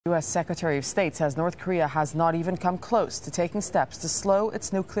U.S. Secretary of State says North Korea has not even come close to taking steps to slow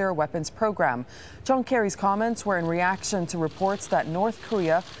its nuclear weapons program. Kerry's comments were in reaction to reports that North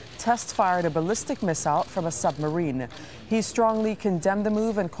Korea test-fired a ballistic missile from a submarine. He strongly condemned the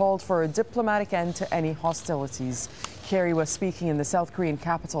move and called for a diplomatic end to any hostilities. Kerry was speaking in the South Korean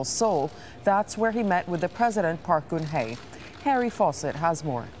capital, Seoul. That's where he met with the president, Park Geun-hye. Fawcett has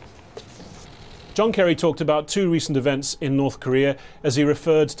more. Kerry talked about two recent events in North Korea as he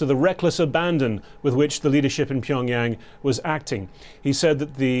referred to the reckless abandon with which the leadership in Pyongyang was acting. He said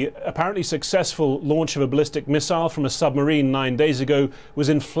that the apparently successful launch of a ballistic missile from a submarine 9 days ago was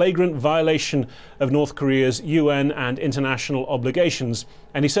in flagrant violation of North Korea's UN and international obligations.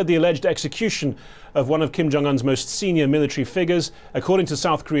 And he said the alleged execution of one of Kim Jong-un's most senior military figures, according to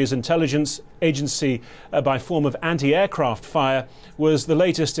South Korea's intelligence agency, by form of anti-aircraft fire, was the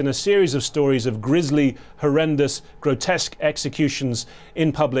latest in a series of stories of grisly, horrendous, grotesque executions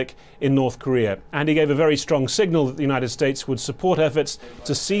in public in North Korea. And he gave a very strong signal that the United States would support efforts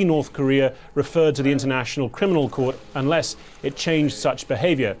to see North Korea referred to the International Criminal Court unless it changed such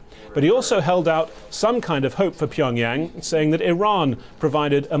behavior. But he also held out some kind of hope for Pyongyang, saying that Iran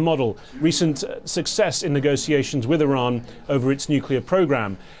provided a model, recent success in negotiations with Iran over its nuclear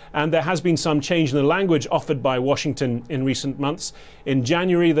program. And there has been some change in the language offered by Washington in recent months. In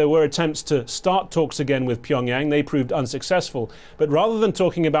January, there were attempts to start talks again with Pyongyang. They proved unsuccessful. But rather than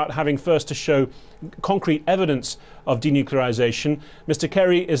talking about having first to show concrete evidence of denuclearization, Mr.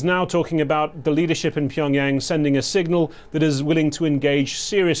 Kerry is now talking about the leadership in Pyongyang sending a signal that is willing to engage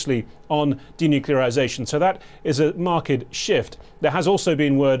seriously on denuclearization. So that is a marked shift. There has also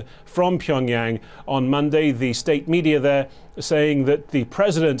been word from Pyongyang on Monday, the state media there saying that the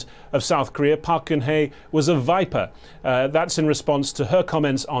president of South Korea, Park Geun-hye, was a viper. That's in response to her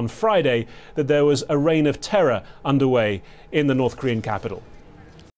comments on Friday that there was a reign of terror underway in the North Korean capital.